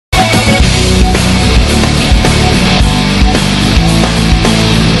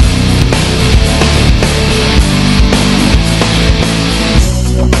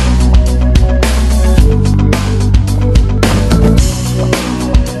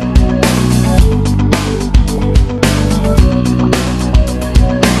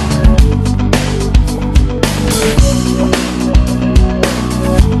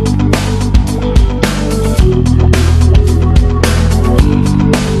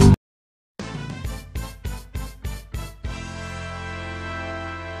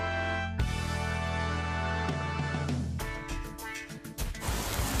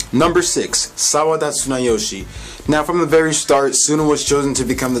Number 6, Sawada Tsunayoshi. Now from the very start, Suna was chosen to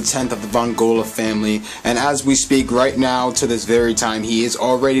become the 10th of the Vongola family, and as we speak right now to this very time, he is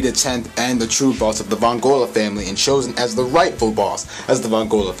already the 10th and the true boss of the Vongola family, and chosen as the rightful boss as the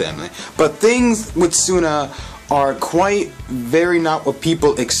Vongola family. But things with Suna are quite very not what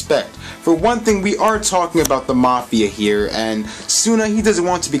people expect. For one thing, we are talking about the mafia here, and Suna, he doesn't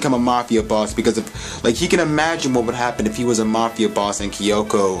want to become a mafia boss because of, like, he can imagine what would happen if he was a mafia boss and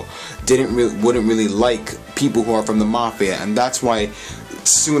Kyoko wouldn't really like people who are from the mafia, and that's why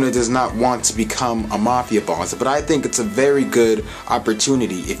Suna does not want to become a mafia boss. But I think it's a very good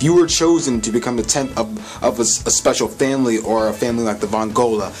opportunity. If you were chosen to become the 10th of a special family or a family like the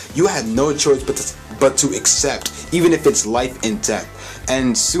Vongola, you had no choice but to accept, even if it's life and death.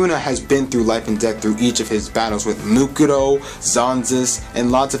 And Suna has been through life and death through each of his battles with Mukuro, Zanzis,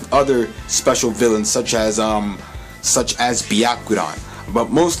 and lots of other special villains such as Byakuran. But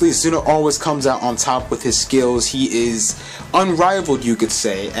mostly Suna always comes out on top with his skills. He is unrivaled, you could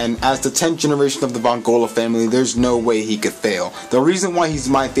say, and as the 10th generation of the Vongola family, there's no way he could fail. The reason why he's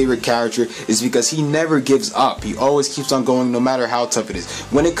my favorite character is because he never gives up. He always keeps on going no matter how tough it is.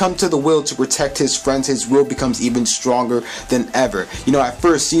 When it comes to the will to protect his friends, his will becomes even stronger than ever. You know, at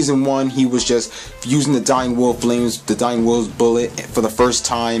first, season 1, he was just using the Dying Will flames, the Dying Will's bullet for the first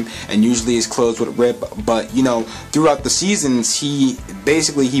time, and usually his clothes would rip. But, you know, throughout the seasons, he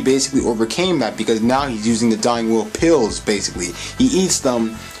basically overcame that, because now he's using the Dying Will pills. Basically he eats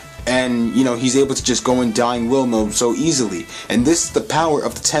them, and you know, he's able to just go in Dying Will mode so easily. And this is the power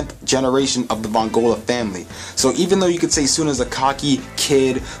of the 10th generation of the Vongola family. So even though you could say Suna's a cocky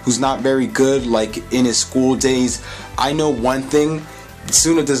kid who's not very good like in his school days, I know one thing: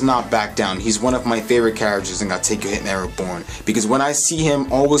 Suna does not back down. He's one of my favorite characters in Katekyo Hitman Reborn, because when I see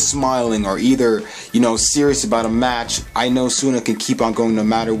him always smiling or either, you know, serious about a match, I know Suna can keep on going no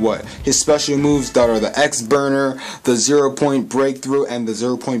matter what. His special moves that are the X burner, the 0-point breakthrough, and the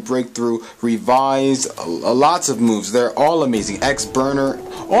 0-point breakthrough revised, lots of moves, they're all amazing. X burner,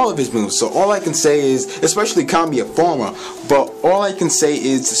 all of his moves. So all I can say is, especially Kamiya Forma, but all I can say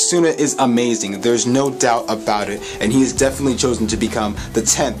is Suna is amazing. There's no doubt about it, and he is definitely chosen to become the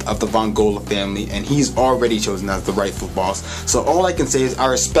 10th of the Vongola family, and he's already chosen as the rightful boss. So all I can say is I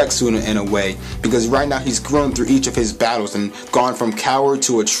respect Suna in a way, because right now he's grown through each of his battles and gone from coward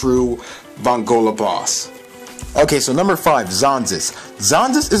to a true Vongola boss. Okay, so number 5, Zanzis.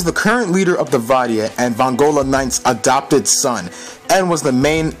 Zanzis is the current leader of the Vadia and Vongola Knight's adopted son, and was the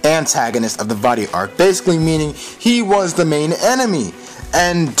main antagonist of the Vadia arc, basically meaning he was the main enemy.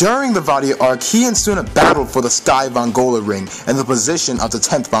 And during the Vadia arc, he and Suna battled for the Sky Vongola ring and the position of the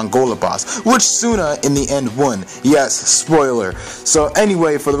 10th Vongola boss, which Suna in the end won. Yes, spoiler. So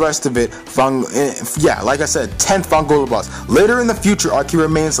anyway, for the rest of it, yeah, like I said, 10th Vongola boss. Later in the future arc, he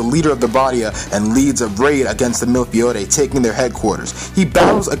remains the leader of the Vadia and leads a raid against the Milfiore, taking their headquarters. He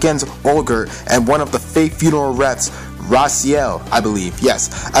battles against Olger and one of the fake funeral rats, Raciel, I believe, yes,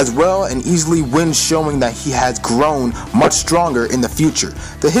 as well, and easily wins, showing that he has grown much stronger in the future.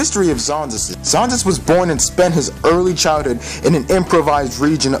 The history of Zanzis. Zanzis was born and spent his early childhood in an improvised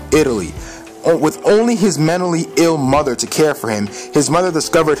region of Italy. With only his mentally ill mother to care for him, his mother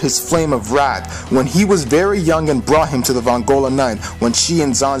discovered his flame of wrath when he was very young and brought him to the Vongola Knight. When she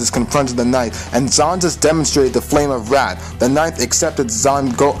and Zanzis confronted the Knight, and Zanzis demonstrated the flame of wrath, the Knight accepted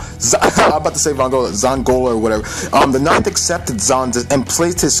Zangola or whatever. The Knight accepted Zanzis and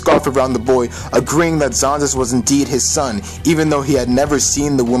placed his scarf around the boy, agreeing that Zanzis was indeed his son, even though he had never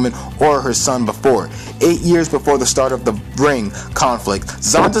seen the woman or her son before. 8 years before the start of the ring conflict,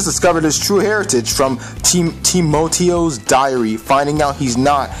 Zanzis discovered his true heritage from Timoteo's diary, finding out he's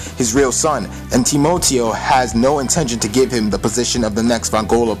not his real son, and Timoteo has no intention to give him the position of the next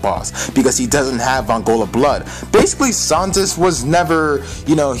Vongola boss because he doesn't have Vongola blood. Basically, Zanzis was never,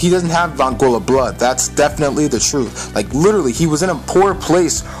 you know, he doesn't have Vongola blood. That's definitely the truth. Like, literally, he was in a poor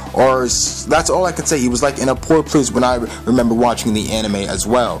place, or that's all I can say. He was like in a poor place when I remember watching the anime as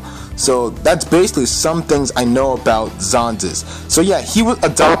well. So that's basically some things I know about Zanzis. So yeah, he was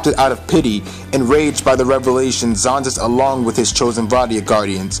adopted out of pity. Enraged by the revelation, Zanzis, along with his chosen Vadia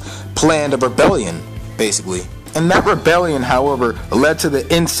guardians, planned a rebellion, basically. And that rebellion, however, led to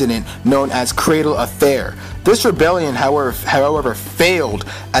the incident known as Cradle Affair. This rebellion, however, failed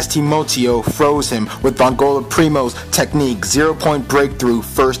as Timoteo froze him with Vongola Primo's technique, 0-point breakthrough,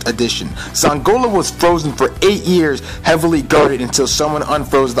 first edition. Zangola was frozen for 8 years, heavily guarded, until someone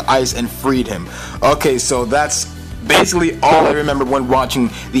unfroze the ice and freed him. Okay, so that's basically all I remember when watching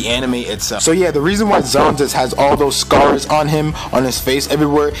the anime itself. So yeah, the reason why Zanzi's has all those scars on him, on his face,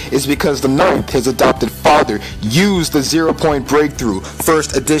 everywhere, is because the ninth, his adopted father, used the 0-point breakthrough,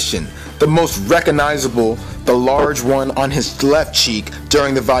 first edition, the most recognizable, the large one on his left cheek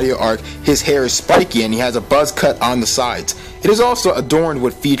during the Vadio arc. His hair is spiky and he has a buzz cut on the sides. It is also adorned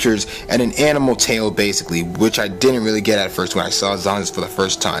with features and an animal tail basically, which I didn't really get at first when I saw Zanzi's for the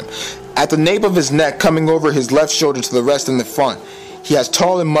first time. At the nape of his neck, coming over his left shoulder to the rest in the front, he has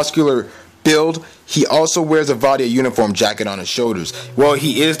tall and muscular build. He also wears a Vadia uniform jacket on his shoulders. Well,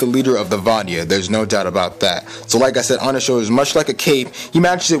 he is the leader of the Vadia, there's no doubt about that. So like I said, on his shoulders, much like a cape, he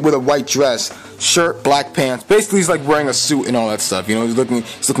matches it with a white dress, shirt, black pants. Basically, he's like wearing a suit and all that stuff. You know, he's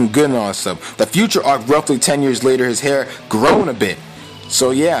looking good and all that stuff. The future arc, roughly 10 years later, his hair grown a bit.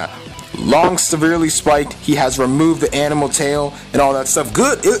 So yeah, long, severely spiked. He has removed the animal tail and all that stuff.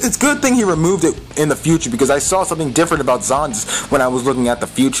 Good. It's good thing he removed it in the future, because I saw something different about Zanzi's when I was looking at the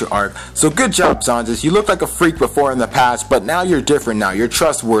future arc. So good job, Zanzi's. You looked like a freak before in the past, but now you're different now. You're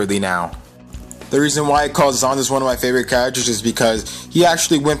trustworthy now. The reason why I call Zanzi's one of my favorite characters is because he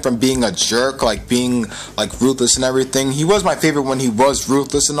actually went from being a jerk, like being like ruthless and everything. He was my favorite when he was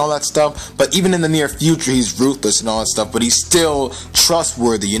ruthless and all that stuff, but even in the near future he's ruthless and all that stuff, but he's still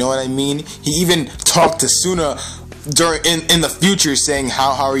trustworthy, you know what I mean? He even talked to Suna in the future, saying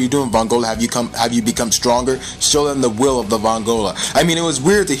how are you doing, Vongola? Have you become stronger? Show them the will of the Vongola. I mean, it was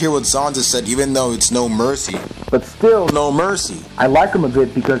weird to hear what Zanzi said, even though it's no mercy, but still no mercy. I like him a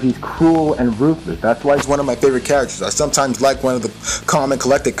bit because he's cruel and ruthless. That's why he's one of my favorite characters. I sometimes like one of the calm and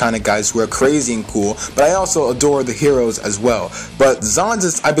collected kind of guys who are crazy and cool, but I also adore the heroes as well. But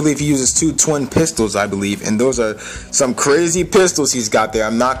Zanzi, I believe he uses 2 twin pistols, I believe, and those are some crazy pistols he's got there,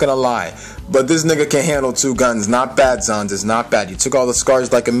 I'm not gonna lie. But this nigga can handle 2 guns. Not bad, Zanzi. Not bad. You took all the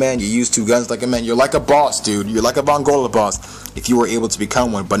scars like a man. You used 2 guns like a man. You're like a boss, dude. You're like a Vongola boss if you were able to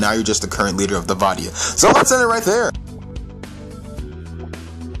become one. But now you're just the current leader of the Vadia. So let's end it right there.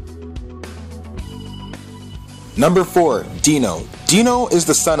 Number 4, Dino. Dino is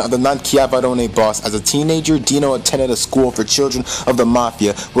the son of the non-Chiavarone boss. As a teenager, Dino attended a school for children of the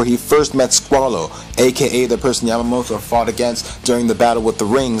Mafia, where he first met Squalo, aka the person Yamamoto fought against during the battle with the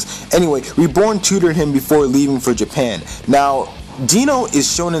rings. Anyway, Reborn tutored him before leaving for Japan. Now, Dino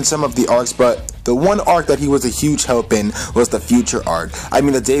is shown in some of the arcs, but the one arc that he was a huge help in was the future arc. I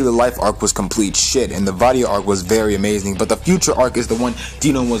mean, the daily life arc was complete shit, and the Vadia arc was very amazing, but the future arc is the one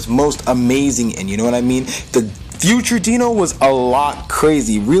Dino was most amazing in, you know what I mean? The future Dino was a lot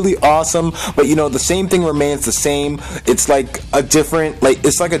crazy, really awesome, but you know, the same thing remains the same. It's like a different,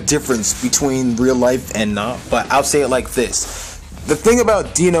 it's like a difference between real life and not, but I'll say it like this. The thing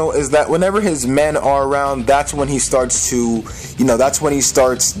about Dino is that whenever his men are around, that's when he starts to, that's when he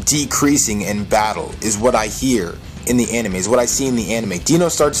starts decreasing in battle, is what I hear in the anime, is what I see in the anime. Dino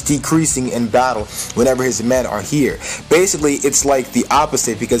starts decreasing in battle whenever his men are here. Basically, it's like the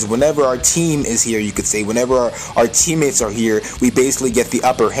opposite, because whenever our team is here, you could say, whenever our teammates are here, we basically get the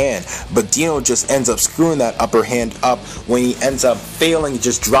upper hand. But Dino just ends up screwing that upper hand up when he ends up failing,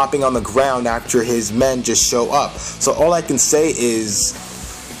 just dropping on the ground after his men just show up. So all I can say is,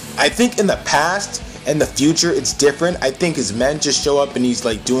 I think in the past and the future it's different. I think his men just show up and he's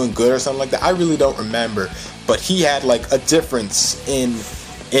like doing good or something like that. I really don't remember, but he had like a difference in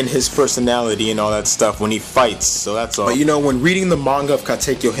his personality and all that stuff when he fights, so that's all. But you know, when reading the manga of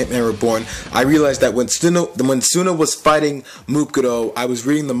Katekyo Hitman Reborn, I realized that when Suna was fighting Mukuro, I was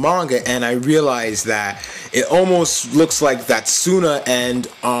reading the manga and I realized that it almost looks like that Suna and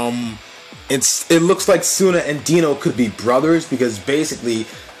it looks like Suna and Dino could be brothers, because basically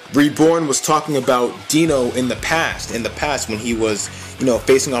Reborn was talking about Dino in the past when he was,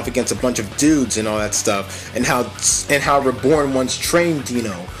 facing off against a bunch of dudes and all that stuff, and how Reborn once trained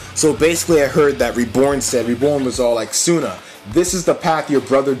Dino. So basically I heard that Reborn was all like, Suna, this is the path your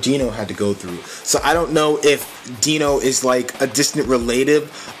brother Dino had to go through. So I don't know if Dino is like a distant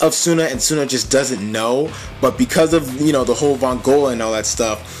relative of Suna and Suna just doesn't know, but because of, the whole Vongola and all that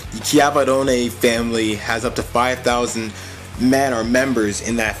stuff, the Chiavarone family has up to 5,000 men or members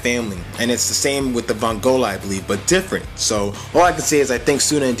in that family, and it's the same with the Vongola, I believe, but different. So all I can say is I think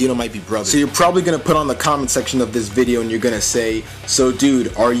Suna and Dino might be brothers. So you're probably gonna put on the comment section of this video and you're gonna say, so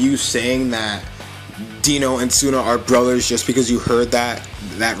dude, are you saying that Dino and Suna are brothers just because you heard that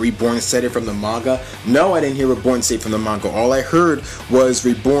Reborn said it from the manga? No, I didn't hear Reborn say it from the manga. All I heard was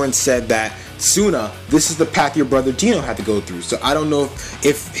Reborn said that Suna, this is the path your brother Dino had to go through. So I don't know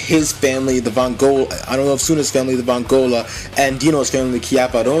if his family, the Von Gola, I don't know if Suna's family, the Von Gola, and Dino's family, the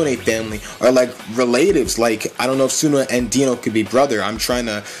Chiapparone family, are like relatives. Like, I don't know if Suna and Dino could be brother. I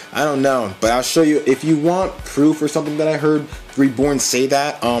don't know. But I'll show you, if you want proof or something that I heard Reborn say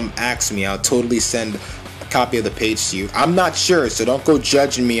that, ask me. I'll totally send copy of the page to you. I'm not sure, so don't go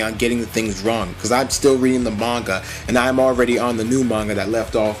judging me on getting the things wrong, because I'm still reading the manga, and I'm already on the new manga that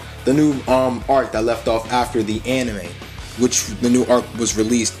left off, the new arc that left off after the anime, which the new arc was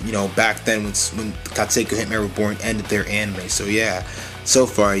released, you know, back then when Katekyo Hitman Reborn ended their anime. So yeah, so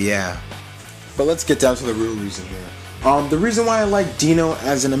far, yeah. But let's get down to the real reason here. The reason why I like Dino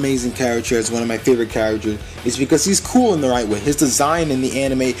as an amazing character, as one of my favorite characters, is because he's cool in the right way. His design in the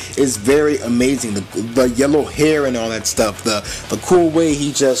anime is very amazing. The yellow hair and all that stuff. The cool way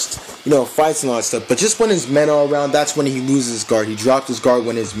he just, you know, fights and all that stuff. But just when his men are around, that's when he loses his guard. He drops his guard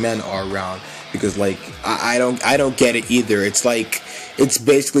when his men are around. Because, like, I don't get it either. It's like, it's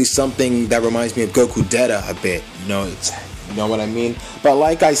basically something that reminds me of Goku Deta a bit. You know what I mean? But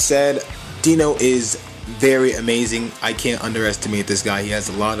like I said, Dino is very amazing. I can't underestimate this guy. He has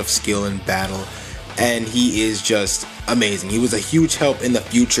a lot of skill in battle, and he is just amazing. He was a huge help in the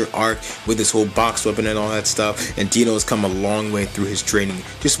future arc with his whole box weapon and all that stuff, and Dino has come a long way through his training.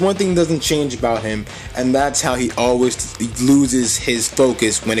 Just one thing doesn't change about him, and that's how he always loses his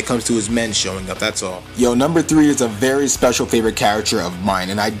focus when it comes to his men showing up. That's all. Yo, number 3 is a very special favorite character of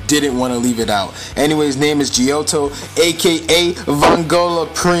mine, and I didn't want to leave it out. Anyway, his name is Giotto, aka Von Gola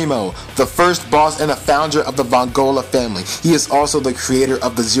Primo, the first boss and a founder of the Von Gola family. He is also the creator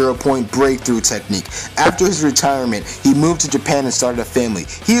of the 0-point breakthrough technique. After his retirement, he moved to Japan and started a family.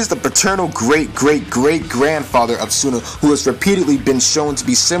 He is the paternal great-great-great-grandfather of Suna, who has repeatedly been shown to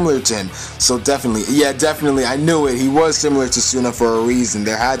be similar to him. So definitely, I knew it. He was similar to Suna for a reason.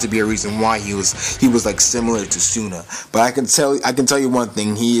 There had to be a reason why he was like similar to Suna. But I can tell you one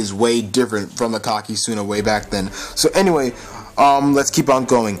thing: he is way different from the cocky Suna way back then. So anyway, let's keep on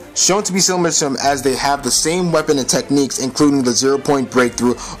going. Shown to be similar to him as they have the same weapon and techniques, including the 0-point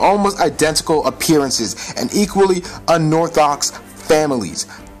breakthrough, almost identical appearances, and equally unorthodox families.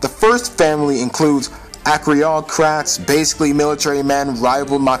 The first family includes aristocrats, basically military men,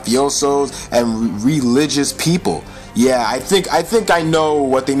 rival mafiosos, and religious people. Yeah, I think I know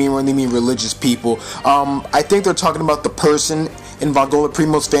what they mean when they mean religious people. I think they're talking about the person in Von Gola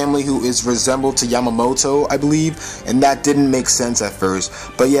Primo's family who is resembled to Yamamoto, I believe, and that didn't make sense at first.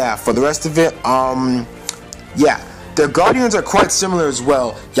 But yeah, for the rest of it, yeah. Their guardians are quite similar as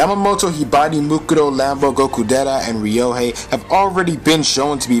well. Yamamoto, Hibari, Mukuro, Lambo, Gokudera, and Ryohei have already been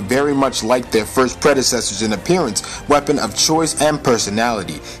shown to be very much like their first predecessors in appearance, weapon of choice, and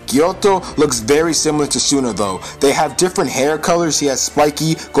personality. Giotto looks very similar to Suna though. They have different hair colors. He has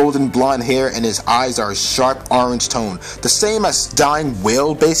spiky golden blonde hair and his eyes are a sharp orange tone. The same as Dying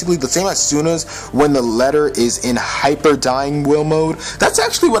Will, basically the same as Suna's when the letter is in hyper Dying Will mode. That's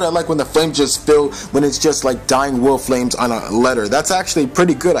actually what I like, when the flames just fill, when it's just like Dying Will flames on a letter. That's actually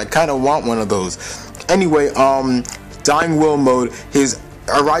pretty good. I kind of want one of those. Anyway, Dying Will mode, his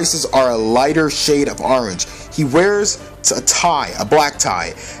irises are a lighter shade of orange. He wears a tie, a black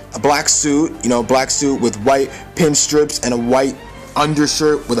tie, a black suit, black suit with white pin strips and a white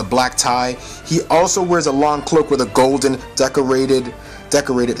undershirt with a black tie. He also wears a long cloak with a golden decorated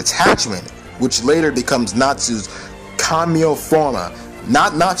attachment, which later becomes Natsu's Kamio forma.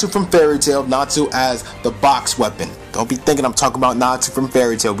 Not Natsu from Fairy Tail, Natsu as the box weapon. Don't be thinking I'm talking about Natsu from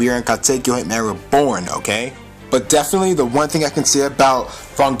Fairy Tail. We are in Katekyo Hitman Reborn, okay? But definitely the one thing I can say about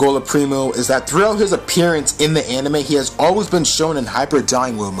Von Gola Primo is that throughout his appearance in the anime, he has always been shown in Hyper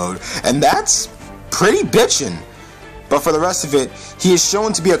Dying Will mode, and that's pretty bitchin'. But for the rest of it, he is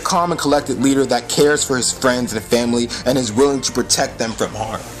shown to be a calm and collected leader that cares for his friends and family and is willing to protect them from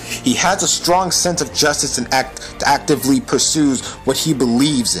harm. He has a strong sense of justice and actively pursues what he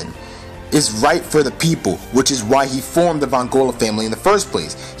believes in is right for the people, which is why he formed the Von Gola family in the first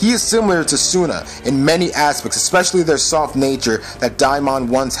place. He is similar to Suna in many aspects, especially their soft nature that Daimon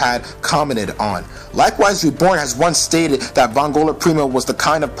once had commented on. Likewise, Reborn has once stated that Von Gola Primo was the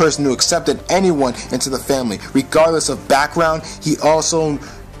kind of person who accepted anyone into the family, regardless of background. He also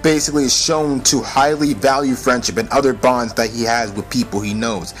basically is shown to highly value friendship and other bonds that he has with people he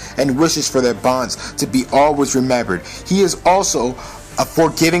knows, and wishes for their bonds to be always remembered. He is also a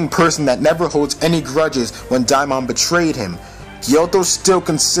forgiving person that never holds any grudges when Daimon betrayed him. Giotto still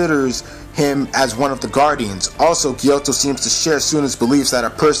considers him as one of the guardians. Also, Giotto seems to share Suna's beliefs that a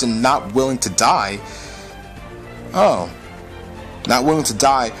person not willing to die,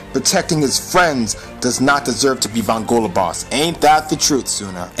 protecting his friends does not deserve to be Vongola boss. Ain't that the truth,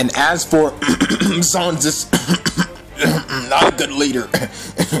 Suna? And as for Zan's not a good leader.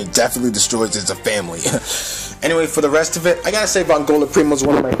 Definitely destroys as a family. Anyway, for the rest of it, I gotta say Vongola Primo is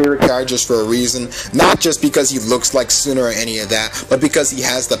one of my favorite characters for a reason. Not just because he looks like Suna or any of that, but because he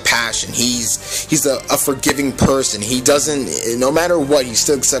has the passion. He's a forgiving person. He doesn't, no matter what, he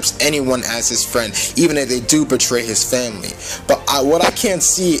still accepts anyone as his friend, even if they do betray his family. But what I can't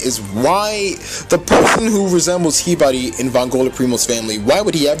see is why the person who resembles Hibari in Vongola Primo's family, why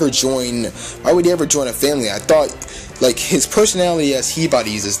would he ever join a family? I thought, like, his personality as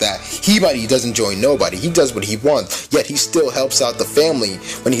Hibari's is that Hibari doesn't join nobody. He does what he wants, yet he still helps out the family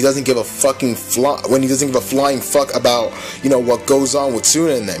when he doesn't give a flying fuck about, you know, what goes on with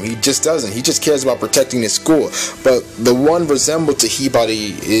Suna and them. He just doesn't. He just cares about protecting his school. But the one resembled to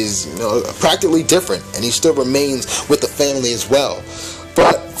Hibari is, you know, practically different, and he still remains with the family as well.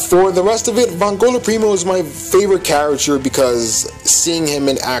 But for the rest of it, Vongola Primo is my favorite character because seeing him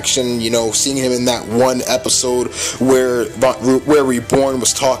in action, you know, seeing him in that one episode where Reborn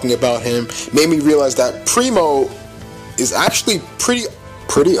was talking about him, made me realize that Primo is actually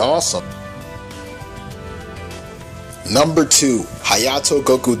pretty awesome. Number 2, Hayato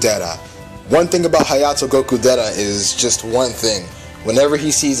Gokudera. One thing about Hayato Gokudera is just one thing. Whenever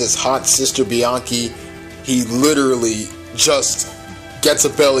he sees his hot sister Bianchi, he literally just gets a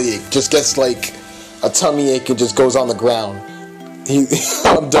bellyache, just gets like a tummy ache and just goes on the ground.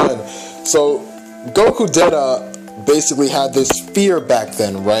 I'm done. So Gokudera basically had this fear back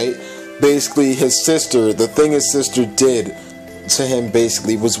then, right? Basically his sister, the thing his sister did to him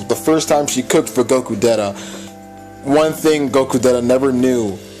basically was the first time she cooked for Gokudera. One thing Gokudera never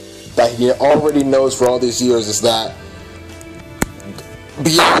knew that he already knows for all these years is that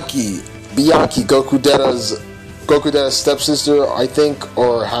Bianchi, Gokudera's stepsister, I think,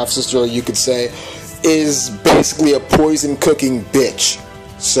 or half-sister, you could say, is basically a poison cooking bitch.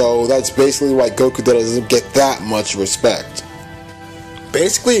 So that's basically why Gokudera doesn't get that much respect.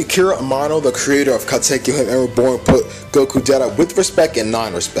 Basically, Akira Amano, the creator of Katekyo and Reborn, put Gokudera with respect and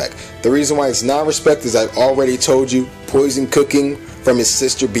non-respect. The reason why it's non-respect is I've already told you, poison cooking from his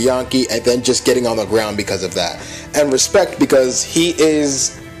sister Bianchi, and then just getting on the ground because of that. And respect because he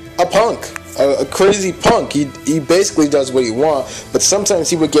is a punk. A crazy punk. He basically does what he wants, but sometimes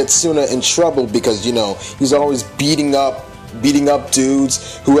he would get Suna in trouble because, you know, he's always beating up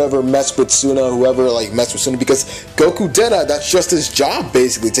dudes, whoever messed with Suna, because Gokudera, that's just his job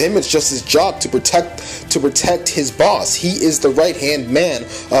basically. To him, it's just his job to protect his boss. He is the right-hand man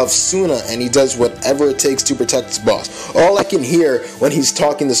of Suna, and he does whatever it takes to protect his boss. All I can hear when he's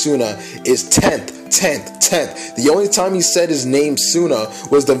talking to Suna is 10th. The only time he said his name Suna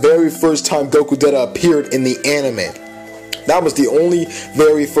was the very first time Gokudera appeared in the anime. That was the only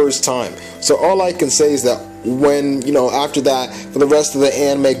very first time. So all I can say is that when, you know, after that, for the rest of the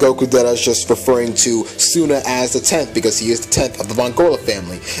anime, Gokudera is just referring to Suna as the 10th because he is the 10th of the Vongola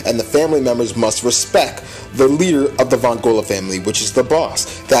family, and the family members must respect the leader of the Vongola family, which is the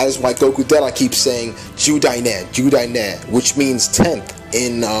boss. That is why Gokudera keeps saying Judaine, which means 10th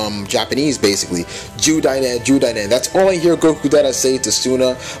in Japanese, basically. Judaine. That's all I hear Gokudera say to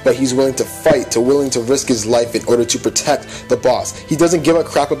Suna, but he's willing to fight, willing to risk his life in order to protect the boss. He doesn't give a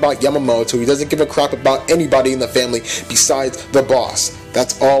crap about Yamamoto. He doesn't give a crap about anybody in the family besides the boss.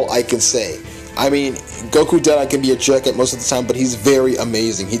 That's all I can say. I mean, Gokudera can be a jerk at most of the time, but he's very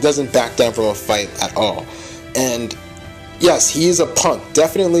amazing. He doesn't back down from a fight at all. And yes, he is a punk,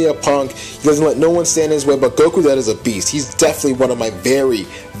 definitely a punk. He doesn't let no one stand in his way, but Gokudera is a beast. He's definitely one of my very,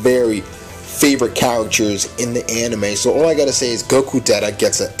 very favorite characters in the anime. So all I gotta say is Gokudera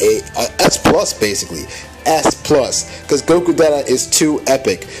gets a S+, basically. S+, because Gokudera is too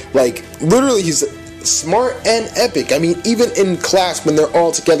epic. Like, literally, he's smart and epic. I mean, even in class when they're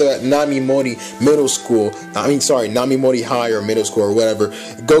all together at Namimori High or middle school or whatever,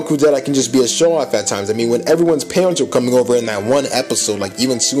 Gokudera can just be a show-off at times. I mean, when everyone's parents were coming over in that one episode, like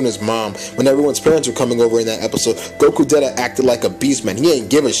even Suna's mom, when everyone's parents were coming over in that episode, Gokudera acted like a beast, man. He ain't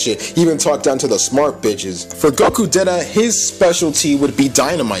give a shit. He even talked down to the smart bitches. For Gokudera, his specialty would be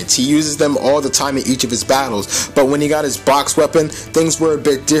dynamites. He uses them all the time in each of his battles, but when he got his box weapon, things were a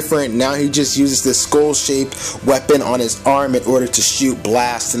bit different. Now he just uses this skull-shaped weapon on his arm in order to shoot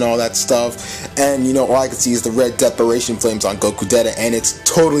blasts and all that stuff. And you know, all I can see is the red desperation flames on Gokudera, and it's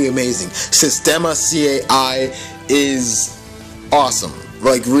totally amazing. Sistema CAI is awesome.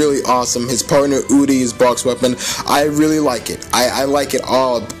 like really awesome. His partner Udi, his box weapon, I really like it. I like it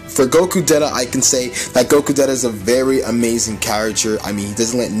all. For Goku Deta, I can say that Goku Deta is a very amazing character. I mean, he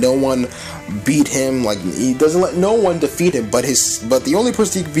doesn't let no one beat him, like he doesn't let no one defeat him, but the only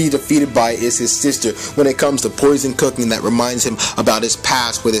person he can be defeated by is his sister when it comes to poison cooking. That reminds him about his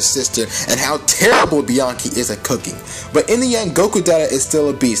past with his sister and how terrible Bianchi is at cooking. But in the end, Goku Deta is still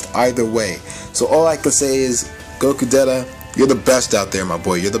a beast either way. So all I can say is, Goku Deta, you're the best out there, my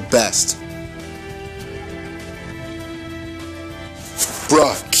boy. You're the best.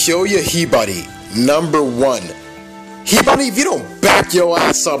 Bruh, Kyoya Hibari, #1. Hibari, if you don't back your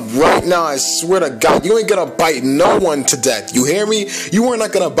ass up right now, I swear to God, you ain't gonna bite no one to death. You hear me? You are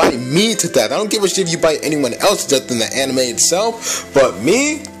not gonna bite me to death. I don't give a shit if you bite anyone else to death in the anime itself, but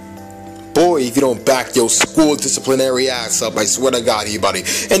me? Boy, if you don't back your school disciplinary ass up, I swear to God, Hibari.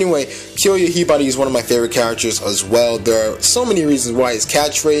 Anyway, Kyoya Hibari is one of my favorite characters as well. There are so many reasons why. His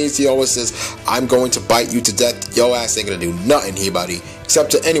catchphrase, he always says, "I'm going to bite you to death." Yo ass ain't gonna do nothing, Hibari.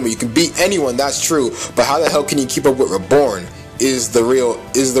 Except to anyone. You can beat anyone, that's true. But how the hell can you keep up with Reborn is the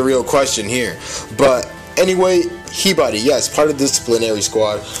real question here. But anyway, Hibari, yes, part of the disciplinary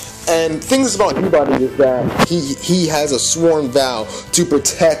squad. And things about Hibari is that he has a sworn vow to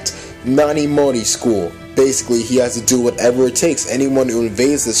protect Nanimori school. Basically, he has to do whatever it takes. Anyone who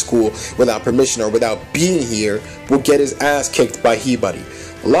invades the school without permission or without being here will get his ass kicked by Hibari.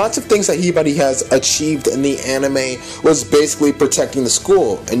 Lots of things that Hibari has achieved in the anime was basically protecting the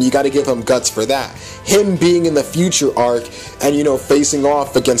school, and you gotta give him guts for that. Him being in the future arc and, you know, facing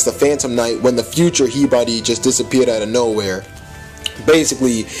off against the Phantom Knight when the future Hibari just disappeared out of nowhere.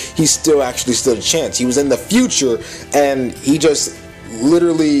 Basically, he still actually stood a chance. He was in the future and he just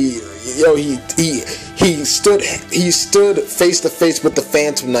literally, he stood face to face with the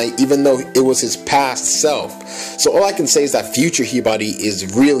Phantom Knight, even though it was his past self. So all I can say is that future Hibari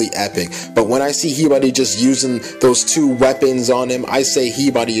is really epic. But when I see Hibari just using those two weapons on him, I say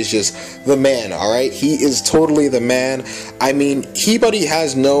Hibari is just the man, alright? He is totally the man. I mean, Hibari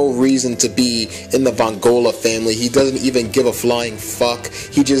has no reason to be in the Vangola family. He doesn't even give a flying fuck.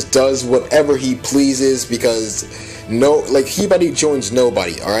 He just does whatever he pleases because Hibari joins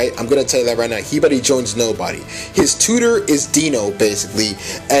nobody, alright? I'm gonna tell you that right now. Hibari joins nobody. His tutor is Dino, basically,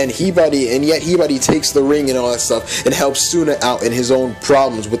 and yet Hibari takes the ring and all that stuff and helps Suna out in his own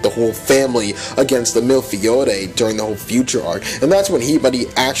problems with the whole family against the Milfiore during the whole future arc. And that's when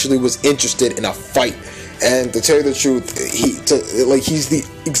Hibari actually was interested in a fight. And to tell you the truth, he's the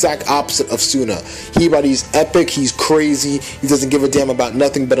exact opposite of Suna. Hibari's epic, he's crazy, he doesn't give a damn about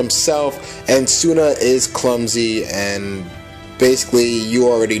nothing but himself, and Suna is clumsy, and basically you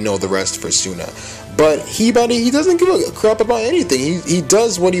already know the rest for Suna. But Hibari, he doesn't give a crap about anything. He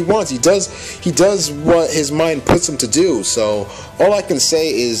does what he wants. He does what his mind puts him to do. So all I can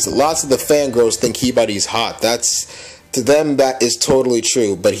say is lots of the fangirls think Hibari's hot. To them, that is totally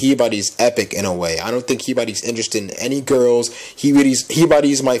true, but Hibari's epic in a way. I don't think Hibari's interested in any girls.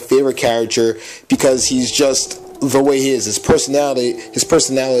 Hibari's my favorite character because he's just the way he is. His personality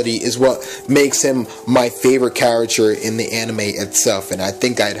is what makes him my favorite character in the anime itself, and I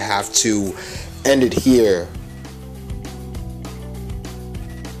think I'd have to end it here.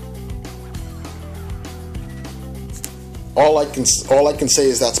 All I can say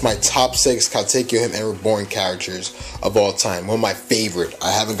is that's my top 6 katekyo Hitman Reborn characters of all time. One of my favorite.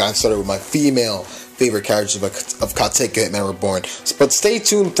 I haven't gotten started with my female favorite characters of katekyo Hitman Reborn. But stay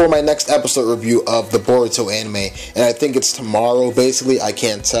tuned for my next episode review of the Boruto anime, and I think it's tomorrow, basically. I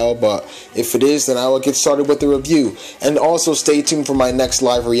can't tell, but if it is, then I will get started with the review. And also stay tuned for my next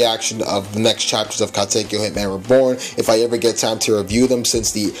live reaction of the next chapters of katekyo Hitman Reborn, if I ever get time to review them,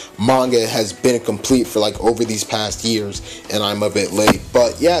 since the manga has been complete for like over these past years, and I'm a bit late.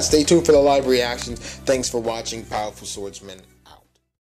 But yeah, stay tuned for the live reactions. Thanks for watching, Powerful Swordsman.